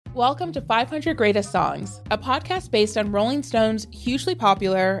Welcome to 500 Greatest Songs, a podcast based on Rolling Stone's hugely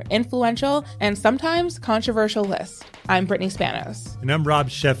popular, influential, and sometimes controversial list. I'm Brittany Spanos. And I'm Rob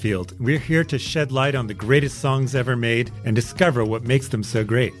Sheffield. We're here to shed light on the greatest songs ever made and discover what makes them so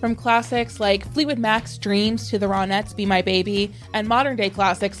great. From classics like Fleetwood Mac's Dreams to the Ronettes' Be My Baby, and modern-day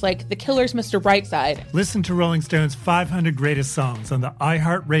classics like The Killers' Mr. Brightside. Listen to Rolling Stone's 500 Greatest Songs on the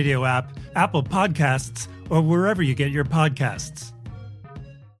iHeartRadio app, Apple Podcasts, or wherever you get your podcasts.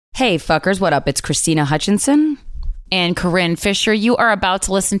 Hey fuckers, what up? It's Christina Hutchinson and Corinne Fisher. You are about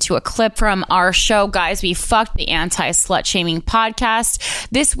to listen to a clip from our show, Guys We Fucked, the anti-slut shaming podcast.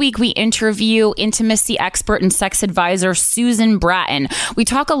 This week we interview intimacy expert and sex advisor Susan Bratton. We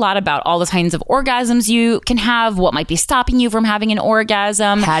talk a lot about all the kinds of orgasms you can have, what might be stopping you from having an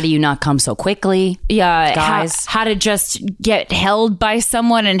orgasm. How do you not come so quickly? Yeah, guys. How to just get held by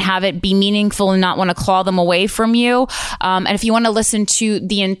someone and have it be meaningful and not want to claw them away from you. And if you want to listen to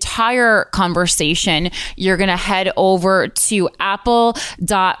the entire conversation, you're going to head over to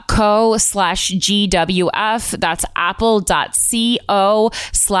apple.co/GWF. That's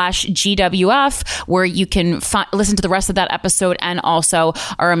apple.co/GWF, where you can listen to the rest of that episode and also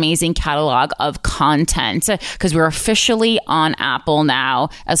our amazing catalog of content, because we're officially on Apple now,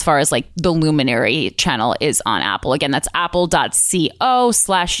 as far as like the Luminary channel is on Apple. Again, that's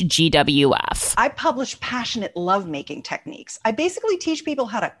apple.co/GWF. I publish passionate lovemaking techniques. I basically teach people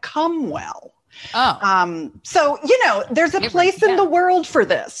how to come well. So, there's a place in the world for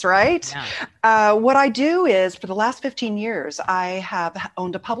this, right? Yeah. What I do is, for the last 15 years, I have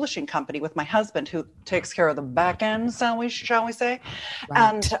owned a publishing company with my husband who takes care of the back end, shall we say?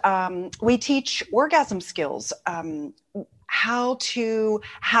 Right. And we teach orgasm skills, how to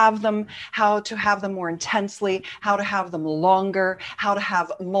have them more intensely, how to have them longer, how to have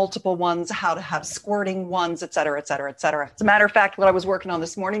multiple ones, how to have squirting ones, et cetera, et cetera, et cetera. As a matter of fact, what I was working on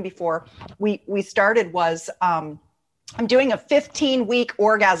this morning before we started was I'm doing a 15-week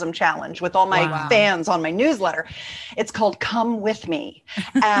orgasm challenge with all my fans on my newsletter. It's called Come With Me.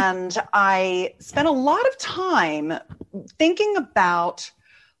 And I spent a lot of time thinking about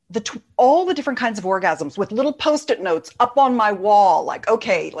all the different kinds of orgasms with little Post-it notes up on my wall. Like,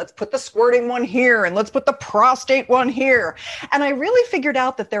 okay, let's put the squirting one here and let's put the prostate one here. And I really figured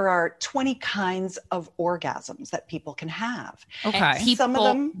out that there are 20 kinds of orgasms that people can have. Okay. Some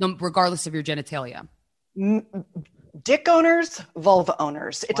of them, regardless of your genitalia. Dick owners, vulva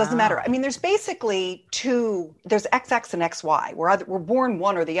owners. It doesn't matter. I mean, there's basically there's XX and XY. We're born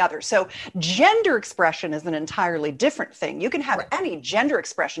one or the other. So gender expression is an entirely different thing. You can have any gender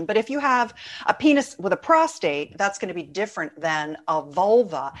expression, but if you have a penis with a prostate, that's going to be different than a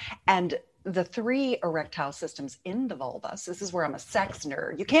vulva. And the 3 erectile systems in the vulva. So this is where I'm a sex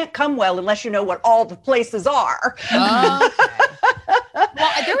nerd. You can't come well unless you know what all the places are. Okay.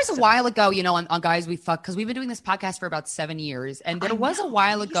 Well, there was a while ago, on Guys We Fuck, because we've been doing this podcast for about 7 years. And there was a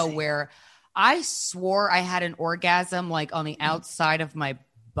while ago where I swore I had an orgasm like on the outside of my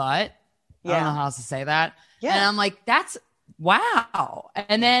butt. Yeah. I don't know how else to say that. Yeah. And I'm like, that's wow.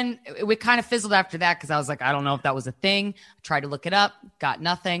 And then it kind of fizzled after that because I was like, I don't know if that was a thing. I tried to look it up, got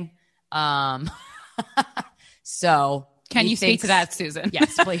nothing. So can you speak to that, Susan?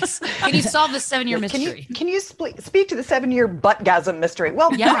 Yes, please. Can you solve the 7-year mystery? Can you speak to the 7-year buttgasm mystery?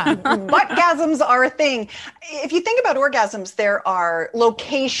 Well, yeah, buttgasms are a thing. If you think about orgasms, there are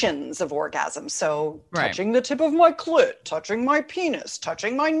locations of orgasms. So touching the tip of my clit, touching my penis,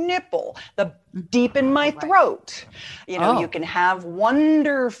 touching my nipple, the deep in my throat. You can have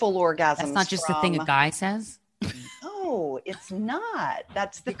wonderful orgasms. That's not just the thing a guy says. No, it's not.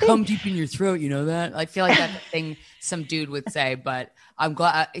 That's the thing. Come deep in your throat, you know that? I feel like that's a thing some dude would say, but I'm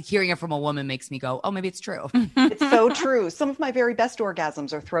glad hearing it from a woman makes me go, oh, maybe it's true. It's so true. Some of my very best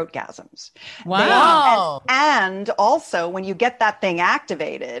orgasms are throat-gasms. Wow. And also when you get that thing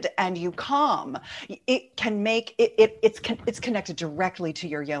activated and you come, it can make it's connected directly to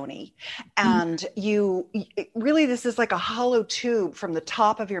your yoni. And really, this is like a hollow tube from the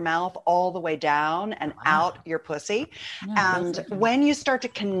top of your mouth all the way down and out your pussy. Yeah, and when you start to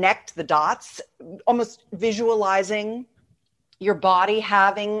connect the dots, almost visualizing your body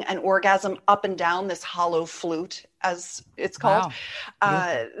having an orgasm up and down this hollow flute, as it's called,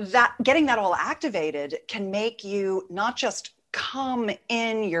 that getting that all activated can make you not just come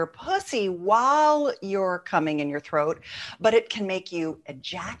in your pussy while you're coming in your throat, but it can make you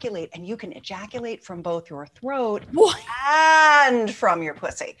ejaculate, and you can ejaculate from both your throat and from your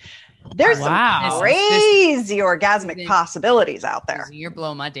pussy. There's some crazy orgasmic possibilities out there. You're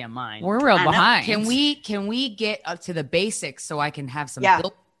blowing my damn mind. We're real behind. Can we get up to the basics so I can have some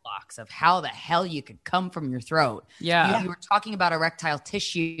building blocks of how the hell you could come from your throat. Yeah. You were talking about erectile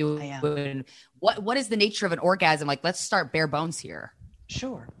tissue. And what is the nature of an orgasm? Like, let's start bare bones here.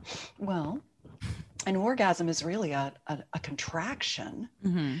 Sure. Well, an orgasm is really a contraction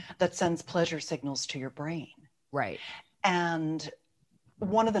that sends pleasure signals to your brain. Right. And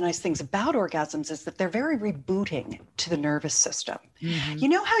one of the nice things about orgasms is that they're very rebooting to the nervous system. You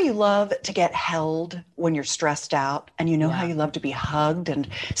know how you love to get held when you're stressed out, and you know how you love to be hugged and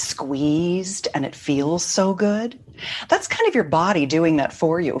squeezed and it feels so good? That's kind of your body doing that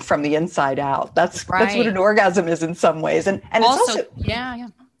for you from the inside out. That's what an orgasm is in some ways. And also, it's also yeah.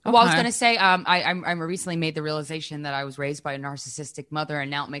 Well, I was going to say, I recently made the realization that I was raised by a narcissistic mother,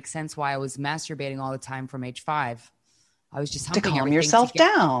 and now it makes sense why I was masturbating all the time from age 5. I was just to calm yourself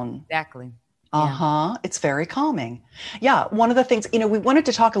down. Exactly. It's very calming. Yeah. One of the things, we wanted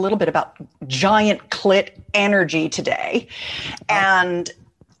to talk a little bit about giant clit energy today. And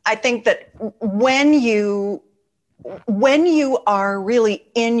I think that when you are really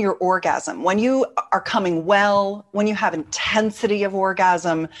in your orgasm, when you are coming well, when you have intensity of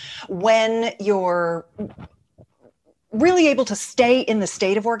orgasm, when you're really able to stay in the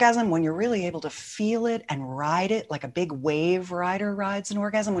state of orgasm, when you're really able to feel it and ride it like a big wave rider rides an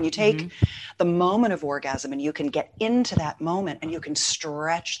orgasm, when you take the moment of orgasm and you can get into that moment and you can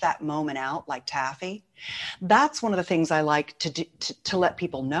stretch that moment out like taffy, that's one of the things I like to do, to let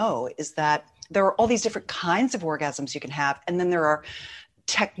people know, is that there are all these different kinds of orgasms you can have. And then there are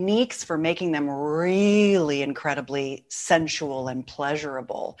techniques for making them really incredibly sensual and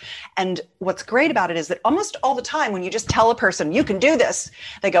pleasurable. And what's great about it is that almost all the time when you just tell a person, you can do this,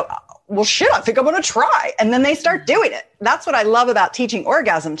 they go, well, shit, I think I'm going to try. And then they start doing it. That's what I love about teaching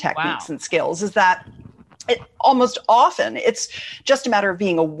orgasm techniques and skills, is that almost often it's just a matter of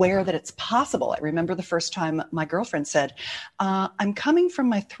being aware that it's possible. I remember the first time my girlfriend said, I'm coming from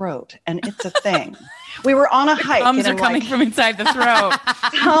my throat, and it's a thing. We were on a hike. Thumbs are coming from inside the throat.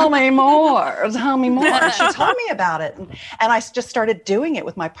 Tell me more. Tell me more. And she told me about it. And I just started doing it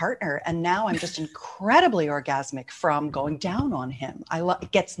with my partner. And now I'm just incredibly orgasmic from going down on him.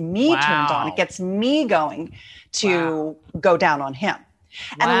 It gets me turned on. It gets me going to go down on him.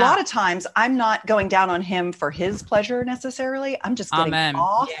 And a lot of times I'm not going down on him for his pleasure necessarily. I'm just getting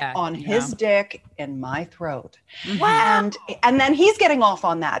off on his dick in my throat. And then he's getting off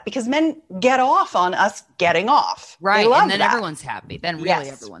on that, because men get off on us getting off. Right. And then everyone's happy. Then really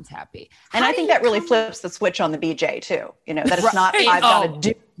everyone's happy. And I think that really flips the switch on the BJ too. That it's not, I've got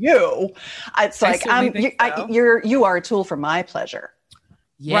to do you. It's like, you are a tool for my pleasure.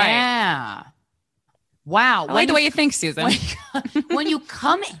 Yeah. Right. Wow. I like the way you think, Susan. When you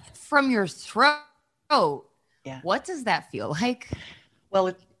come from your throat, what does that feel like?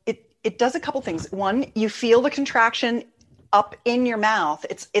 Well, it does a couple things. One, you feel the contraction up in your mouth.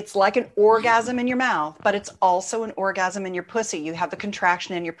 It's like an orgasm in your mouth, but it's also an orgasm in your pussy. You have the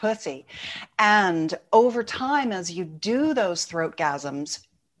contraction in your pussy. And over time, as you do those throatgasms,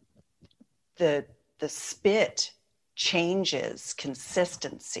 the spit changes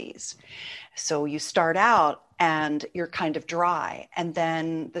consistencies. So you start out and you're kind of dry, and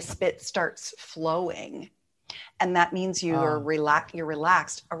then the spit starts flowing. And that means you're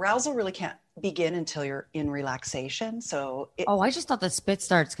relaxed. Arousal really can't begin until you're in relaxation. So I just thought the spit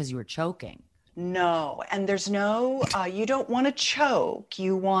starts because you were choking. No, and there's no, you don't want to choke.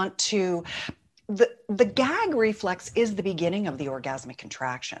 You want to, the gag reflex is the beginning of the orgasmic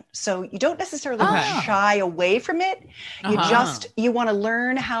contraction. So you don't necessarily shy away from it. You want to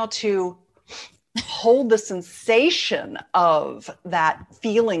learn how to hold the sensation of that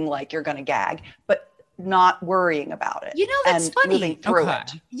feeling like you're going to gag, but not worrying about it. That's funny. Moving through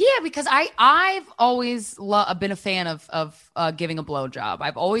it. Yeah, because I've always been a fan of giving a blowjob.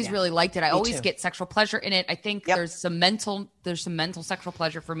 I've always really liked it. I always get sexual pleasure in it. I think there's some mental sexual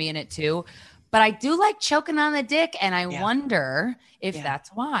pleasure for me in it too. But I do like choking on the dick, and I wonder if that's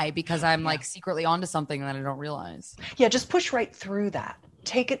why, because I'm like secretly onto something that I don't realize. Yeah, just push right through that.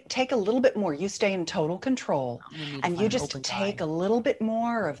 Take a little bit more. You stay in total control, and you just take a little bit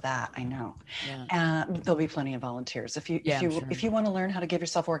more of that. I know. There'll be plenty of volunteers. If you want to learn how to give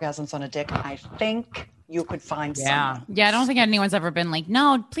yourself orgasms on a dick, I think you could find someone. Yeah, I don't think anyone's ever been like,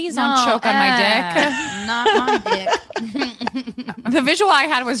 no, please don't choke on my dick. Not my dick. The visual I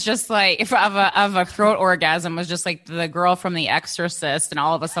had was just like of a throat orgasm was just like the girl from The Exorcist, and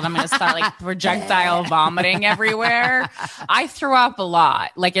all of a sudden I'm going to start like projectile vomiting everywhere. I threw up a lot.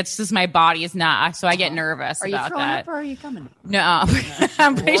 Like, it's just my body is not, so I get nervous about that. Are you throwing up or are you coming? No,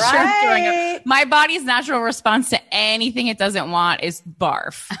 I'm pretty sure I'm throwing up. My body's natural response to anything it doesn't want is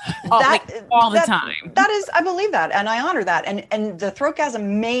barf. all the time. That is, I believe that, and I honor that. And the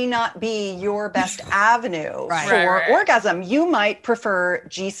throatgasm may not be your best avenue for orgasm. You might prefer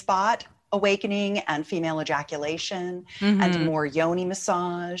G-spot awakening and female ejaculation and more yoni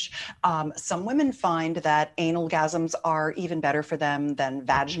massage. Some women find that anal gasms are even better for them than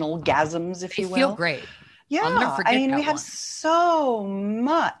vaginal gasms, if you will. They feel great. Yeah, I mean, we have so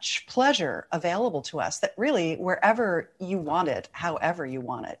much pleasure available to us that really, wherever you want it, however you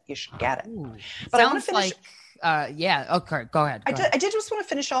want it, you should get it. Ooh. But I want to finish. Okay, go ahead. I did just want to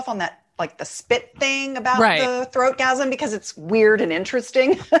finish off on that, like the spit thing about the throatgasm, because it's weird and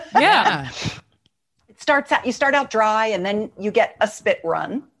interesting. Yeah. You start out dry and then you get a spit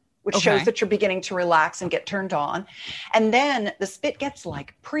run, which shows that you're beginning to relax and get turned on. And then the spit gets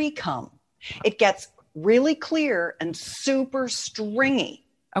like pre-cum. It gets really clear and super stringy.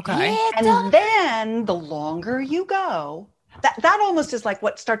 Okay. And then the longer you go, that almost is like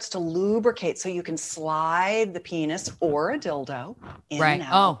what starts to lubricate, so you can slide the penis or a dildo in and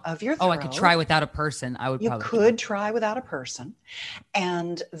out of your throat. I could try without a person. You could try without a person.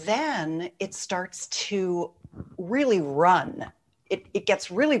 And then it starts to really run. It gets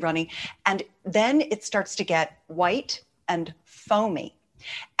really runny. And then it starts to get white and foamy.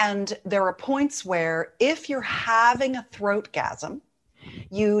 And there are points where if you're having a throatgasm,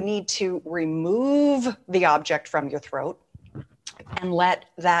 you need to remove the object from your throat and let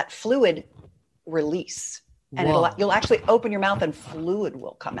that fluid release. And you'll actually open your mouth and fluid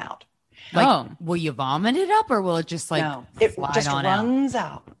will come out. Will you vomit it up, or will it just it just runs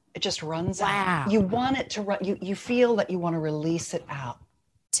out? It just runs out. You want it to run. You feel that you want to release it out.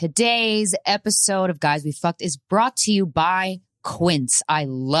 Today's episode of Guys We Fucked is brought to you by Quince. I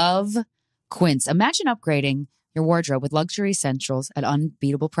love Quince. Imagine upgrading your wardrobe with luxury essentials at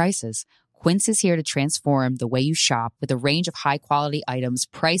unbeatable prices. Quince is here to transform the way you shop with a range of high-quality items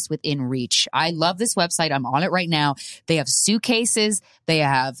priced within reach. I love this website. I'm on it right now. They have suitcases. They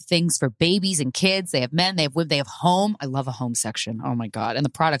have things for babies and kids. They have men. They have women. They have home. I love a home section. Oh, my God. And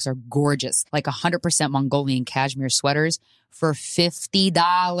the products are gorgeous. Like 100% Mongolian cashmere sweaters for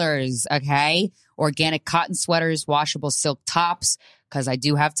 $50, okay? Organic cotton sweaters, washable silk tops, because I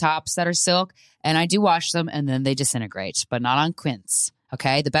do have tops that are silk, and I do wash them, and then they disintegrate, but not on Quince.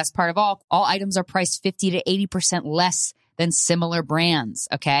 Okay. The best part of all items are priced 50 to 80% less than similar brands.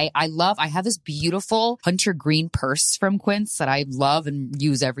 Okay. I have this beautiful hunter green purse from Quince that I love and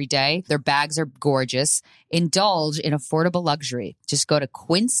use every day. Their bags are gorgeous. Indulge in affordable luxury. Just go to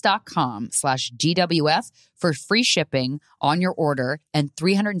quince.com/GWF for free shipping on your order and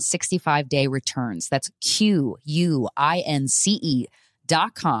 365-day returns. That's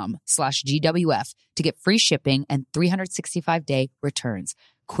QUINCE.com/GWF to get free shipping and 365-day returns.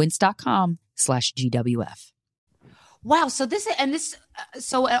 Quince.com/GWF. Wow. So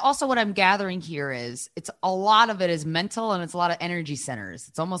also what I'm gathering here is it's a lot of it is mental and it's a lot of energy centers.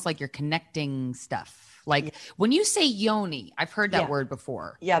 It's almost like you're connecting stuff. Like when you say yoni, I've heard that word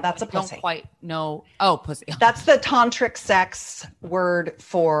before. Yeah, that's a pussy. Don't quite know. Oh, pussy. That's the tantric sex word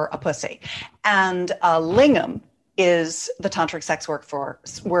for a pussy. And lingam is the tantric sex word for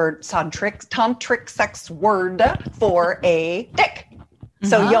a dick.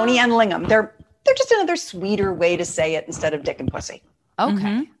 So yoni and lingam, they're just another sweeter way to say it instead of dick and pussy.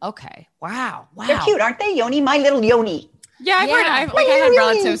 Okay. Okay. Wow. They're cute, aren't they? Yoni, my little yoni. Yeah, I had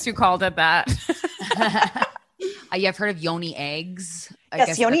relatives who called it that. You've heard of yoni eggs?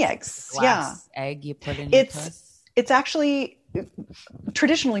 Yes, yoni eggs. Yeah. Egg you put in your puss. It's actually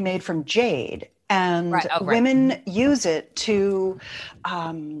traditionally made from jade. And women use it to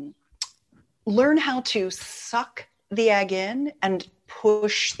learn how to suck the egg in and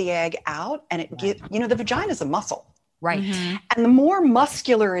push the egg out. And it gives, the vagina is a muscle. Right. Mm-hmm. And the more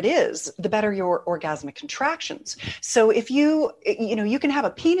muscular it is, the better your orgasmic contractions. So if you can have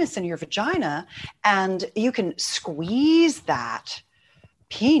a penis in your vagina and you can squeeze that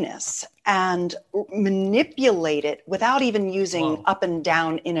penis and manipulate it without even using up and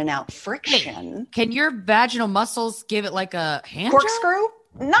down, in and out friction. Can your vaginal muscles give it like a hand corkscrew?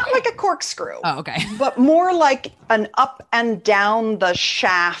 Not like a corkscrew. Oh, okay. But more like an up and down the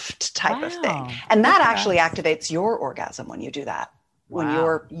shaft type of thing. And that actually activates your orgasm when you do that, when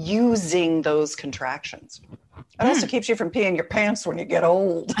you're using those contractions. It also keeps you from peeing your pants when you get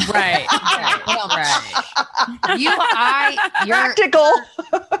old. Right. You're practical.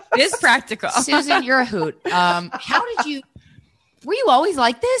 It is practical. Susan, you're a hoot. Were you always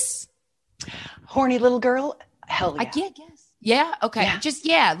like this? Horny little girl? Hell yeah. I guess. Yeah. Okay.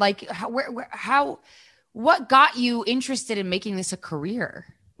 Yeah. Like what got you interested in making this a career?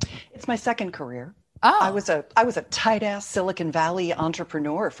 It's my second career. Oh. I was a tight ass Silicon Valley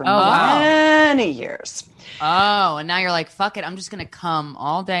entrepreneur for many years. Oh, and now you're like, fuck it. I'm just going to come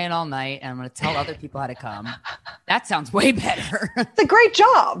all day and all night, and I'm going to tell other people how to come. That sounds way better. It's a great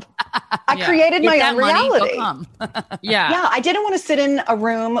job. I created my own reality. Yeah. I didn't want to sit in a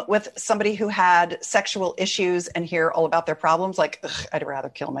room with somebody who had sexual issues and hear all about their problems. Like, I'd rather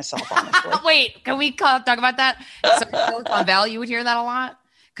kill myself, honestly. Wait, can we talk about that? So Silicon Valley, you would hear that a lot?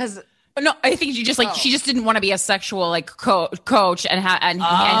 Because no, I think she just didn't want to be a sexual coach and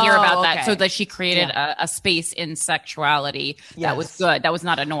hear about that. So that she created a space in sexuality that was good. That was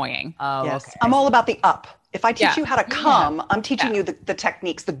not annoying. Oh, yes. Okay. I'm all about the up. If I teach you how to come, I'm teaching you the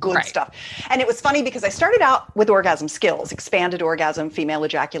techniques, the good stuff. And it was funny because I started out with orgasm skills, expanded orgasm, female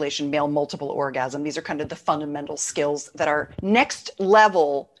ejaculation, male multiple orgasm. These are kind of the fundamental skills that are next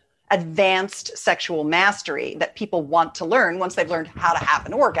level advanced sexual mastery that people want to learn once they've learned how to have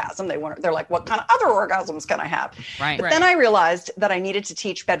an orgasm. They're like, what kind of other orgasms can I have? Right. But then I realized that I needed to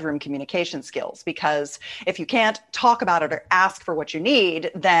teach bedroom communication skills, because if you can't talk about it or ask for what you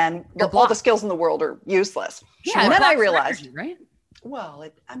need, then all the skills in the world are useless. Yeah, and then I realized, energy, right? Well,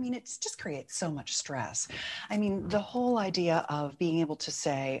 it just creates so much stress. I mean, the whole idea of being able to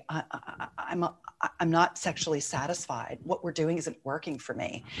say, I'm not sexually satisfied. What we're doing isn't working for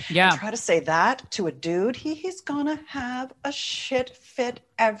me. Yeah. And try to say that to a dude, he's gonna have a shit fit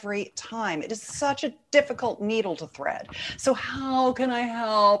every time. It is such a difficult needle to thread. So how can I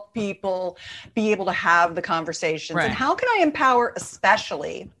help people be able to have the conversations? Right. And how can I empower,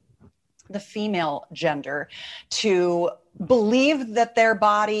 especially the female gender, to believe that their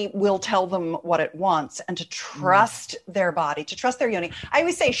body will tell them what it wants, and to trust their body, to trust their yoni. I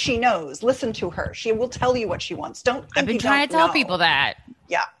always say, she knows. Listen to her. She will tell you what she wants. I've been trying to tell people that.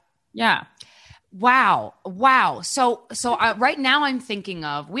 Yeah. Yeah. Wow. So right now I'm thinking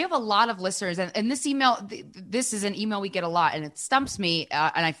of, we have a lot of listeners, and this email, this is an email we get a lot, and it stumps me.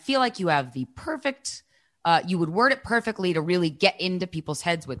 And I feel like you have the perfect, you would word it perfectly to really get into people's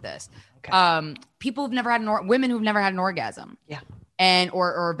heads with this. Okay. People who've never had women who've never had an orgasm. Yeah. And,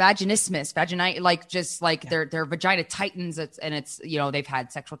 or vaginismus, like just like their vagina tightens, and it's, they've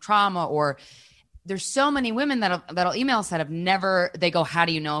had sexual trauma, or there's so many women that'll email us that have never, they go, how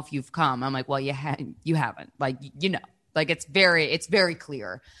do you know if you've come? I'm like, well, you haven't, like, like it's very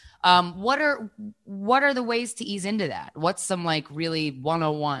clear. What are the ways to ease into that? What's some like really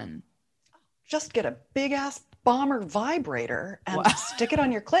 101? Just get a big ass bomber vibrator and stick it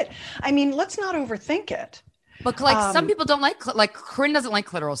on your clit. I mean, let's not overthink it. But like some people don't like Corinne doesn't like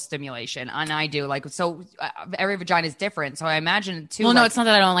clitoral stimulation, and I do. Like, so every vagina is different. So I imagine too. Well, no, it's not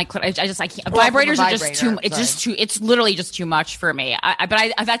that I don't like I can't. Vibrators are just too. It's just too. It's literally just too much for me.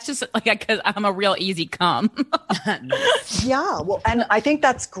 But that's just like, because I'm a real easy cum. Yeah, well, and I think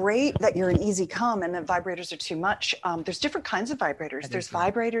that's great that you're an easy cum, and that vibrators are too much. There's different kinds of vibrators. There's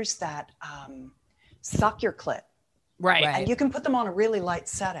vibrators that suck your clit, right? And you can put them on a really light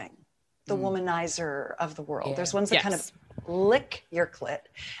setting. The womanizer of the world. Yeah. There's ones that kind of lick your clit,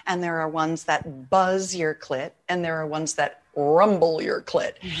 and there are ones that buzz your clit, and there are ones that rumble your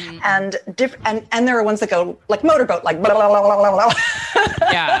clit, and there are ones that go like motorboat, like blah, blah, blah, blah, blah, blah.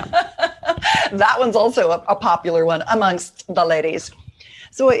 Yeah. That one's also a popular one amongst the ladies.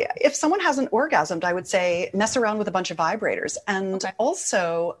 So if someone hasn't orgasmed, I would say mess around with a bunch of vibrators. And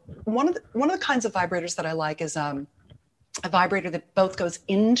also one of the kinds of vibrators that I like is a vibrator that both goes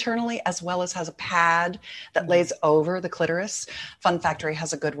internally as well as has a pad that lays over the clitoris. Fun Factory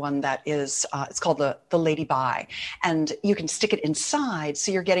has a good one that is, it's called the Lady Bi. And you can stick it inside, so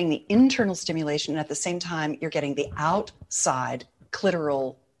you're getting the internal stimulation, and at the same time, you're getting the outside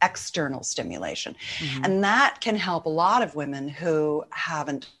clitoral external stimulation. And that can help a lot of women who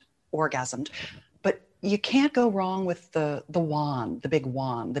haven't orgasmed. But you can't go wrong with the wand, the big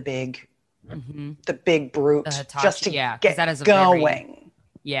wand, the big brute, just to get that is going.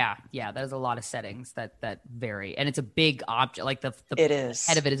 There's a lot of settings that vary, and it's a big object. Like the it is.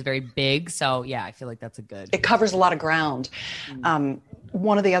 Head of it is very big, so yeah, I feel like that's a good. It covers a lot of ground.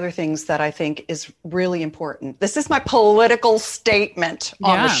 One of the other things that I think is really important. This is my political statement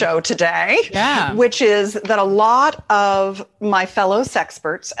on the show today, which is that a lot of my fellow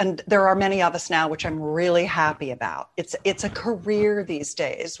sexperts, and there are many of us now, which I'm really happy about. It's a career these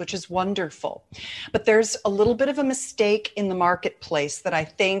days, which is wonderful, but there's a little bit of a mistake in the marketplace that I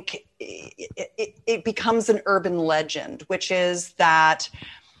think it becomes an urban legend, which is that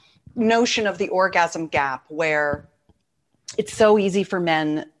notion of the orgasm gap, where it's so easy for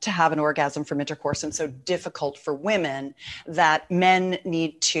men to have an orgasm from intercourse and so difficult for women that men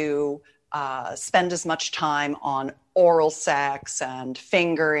need to spend as much time on oral sex and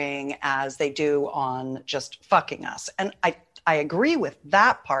fingering as they do on just fucking us. And I agree with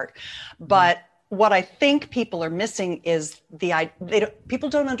that part. But what I think people are missing is people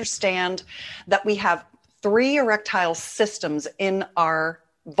don't understand that we have 3 erectile systems in our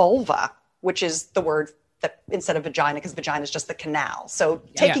vulva, which is the word that instead of vagina, because vagina is just the canal. So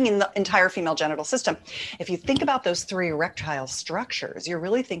taking in the entire female genital system, if you think about those 3 erectile structures, you're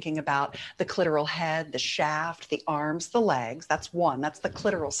really thinking about the clitoral head, the shaft, the arms, the legs. That's one. That's the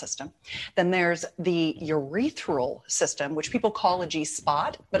clitoral system. Then there's the urethral system, which people call a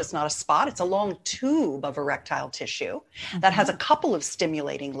G-spot, but it's not a spot. It's a long tube of erectile tissue that has a couple of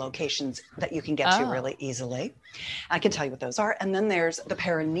stimulating locations that you can get to really easily. I can tell you what those are. And then there's the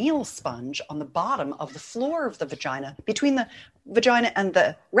perineal sponge on the bottom of the floor of the vagina. Between the vagina and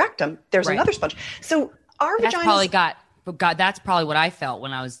the rectum, there's another sponge. So our vagina that's probably what I felt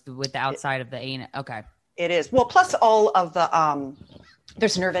when I was with the outside of the anus. Okay. It is. Well, plus all of the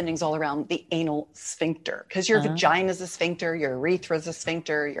there's nerve endings all around the anal sphincter, because your vagina is a sphincter, your urethra is a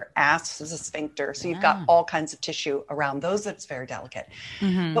sphincter, your ass is a sphincter. So you've got all kinds of tissue around those that's very delicate.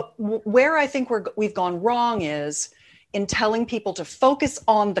 But where I think we've gone wrong is in telling people to focus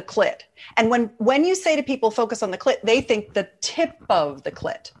on the clit. And when you say to people, focus on the clit, they think the tip of the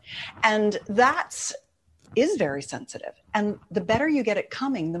clit. And is very sensitive. And the better you get it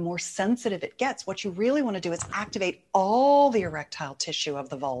coming, the more sensitive it gets. What you really want to do is activate all the erectile tissue of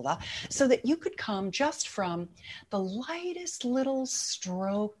the vulva so that you could come just from the lightest little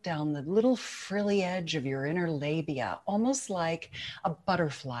stroke down the little frilly edge of your inner labia, almost like a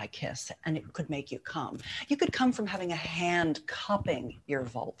butterfly kiss, and it could make you come. You could come from having a hand cupping your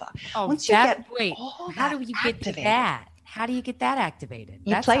vulva. How do you get that? How do you get that activated?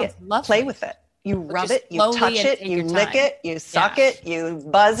 You play with it. You rub it, you touch it, you lick it, you suck it, you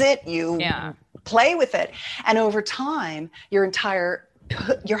buzz it, you play with it. And over time, your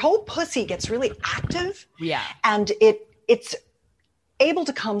whole pussy gets really active. Yeah. And it's able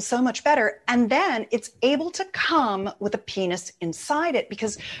to come so much better. And then it's able to come with a penis inside it,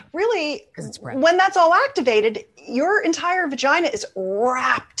 because really when that's all activated, your entire vagina is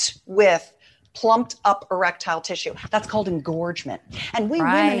wrapped with plumped up erectile tissue. That's called engorgement. And we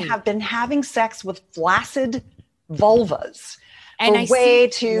women have been having sex with flaccid vulvas for way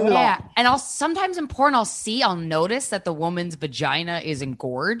too long. And sometimes in porn, I'll notice that the woman's vagina is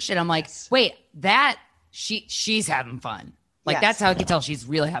engorged. And I'm like, wait, she's having fun. That's how I can tell she's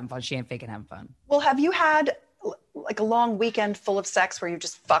really having fun. She ain't faking having fun. Well, have you had like a long weekend full of sex where you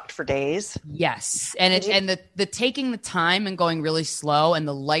just fucked for days? Yes. And the taking the time and going really slow and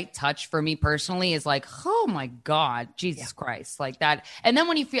the light touch for me personally is like, oh my God, Jesus Christ, like that. And then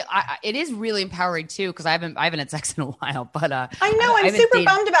when you feel, it is really empowering too, because I haven't had sex in a while, but I know I'm super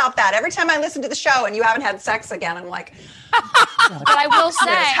bummed about that. Every time I listen to the show and you haven't had sex again, I'm like, but I will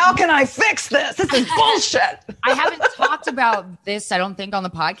say, how can I fix this? This is bullshit. I haven't talked about this, I don't think, on the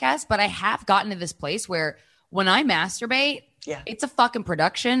podcast, but I have gotten to this place where when I masturbate, it's a fucking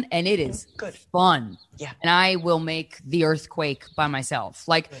production and it is fun. Yeah. And I will make the earthquake by myself.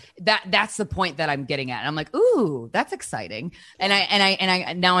 Like that's the point that I'm getting at. And I'm like, ooh, that's exciting. And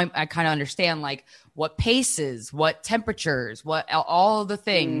I now I kind of understand like what paces, what temperatures, what all the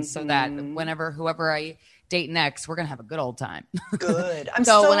things so that whoever I date next, we're going to have a good old time. Good. I'm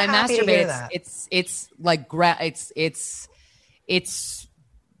so when I masturbate, it's like, it's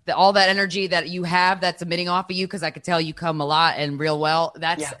all that energy that you have that's emitting off of you, because I could tell you come a lot and real well.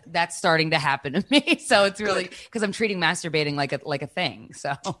 That's starting to happen to me. So it's really because I'm treating masturbating like a thing.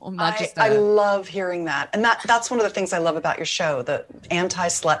 So I'm not I love hearing that, and that's one of the things I love about your show, the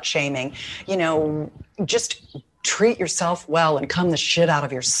anti-slut shaming. Just treat yourself well and come the shit out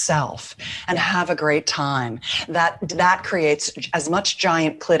of yourself and have a great time. That creates as much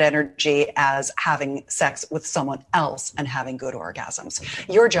giant clit energy as having sex with someone else and having good orgasms.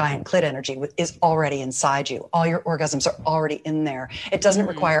 Your giant clit energy is already inside you. All your orgasms are already in there. It doesn't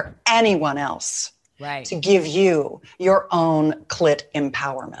require anyone else to give you your own clit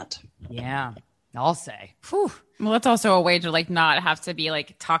empowerment. Yeah, I'll say. Whew. Well, it's also a way to like not have to be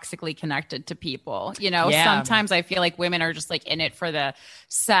like toxically connected to people. Sometimes I feel like women are just like in it for the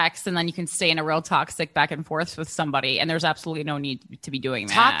sex, and then you can stay in a real toxic back and forth with somebody, and there's absolutely no need to be doing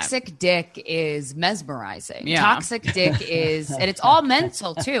that. Toxic dick is mesmerizing. Yeah. Toxic dick is, and it's all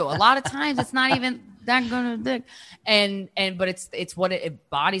mental too. A lot of times it's not even that good of a dick, but it's what it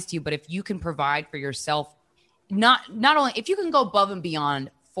embodies to you. But if you can provide for yourself, not only if you can go above and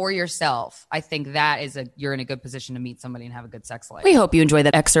beyond for yourself, I think that you're in a good position to meet somebody and have a good sex life. We hope you enjoyed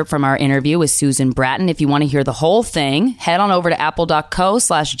that excerpt from our interview with Susan Bratton. If you want to hear the whole thing, head on over to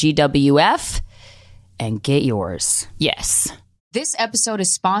apple.co/GWF and get yours. Yes. This episode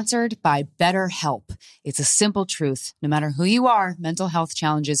is sponsored by BetterHelp. It's a simple truth. No matter who you are, mental health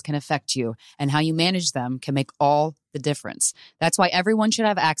challenges can affect you, and how you manage them can make all the difference. That's why everyone should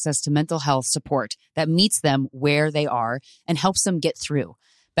have access to mental health support that meets them where they are and helps them get through.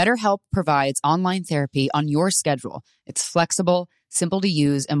 BetterHelp provides online therapy on your schedule. It's flexible, simple to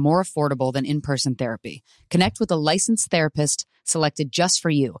use, and more affordable than in-person therapy. Connect with a licensed therapist selected just for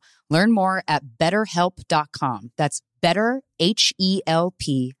you. Learn more at BetterHelp.com. That's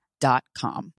BetterHelp.com.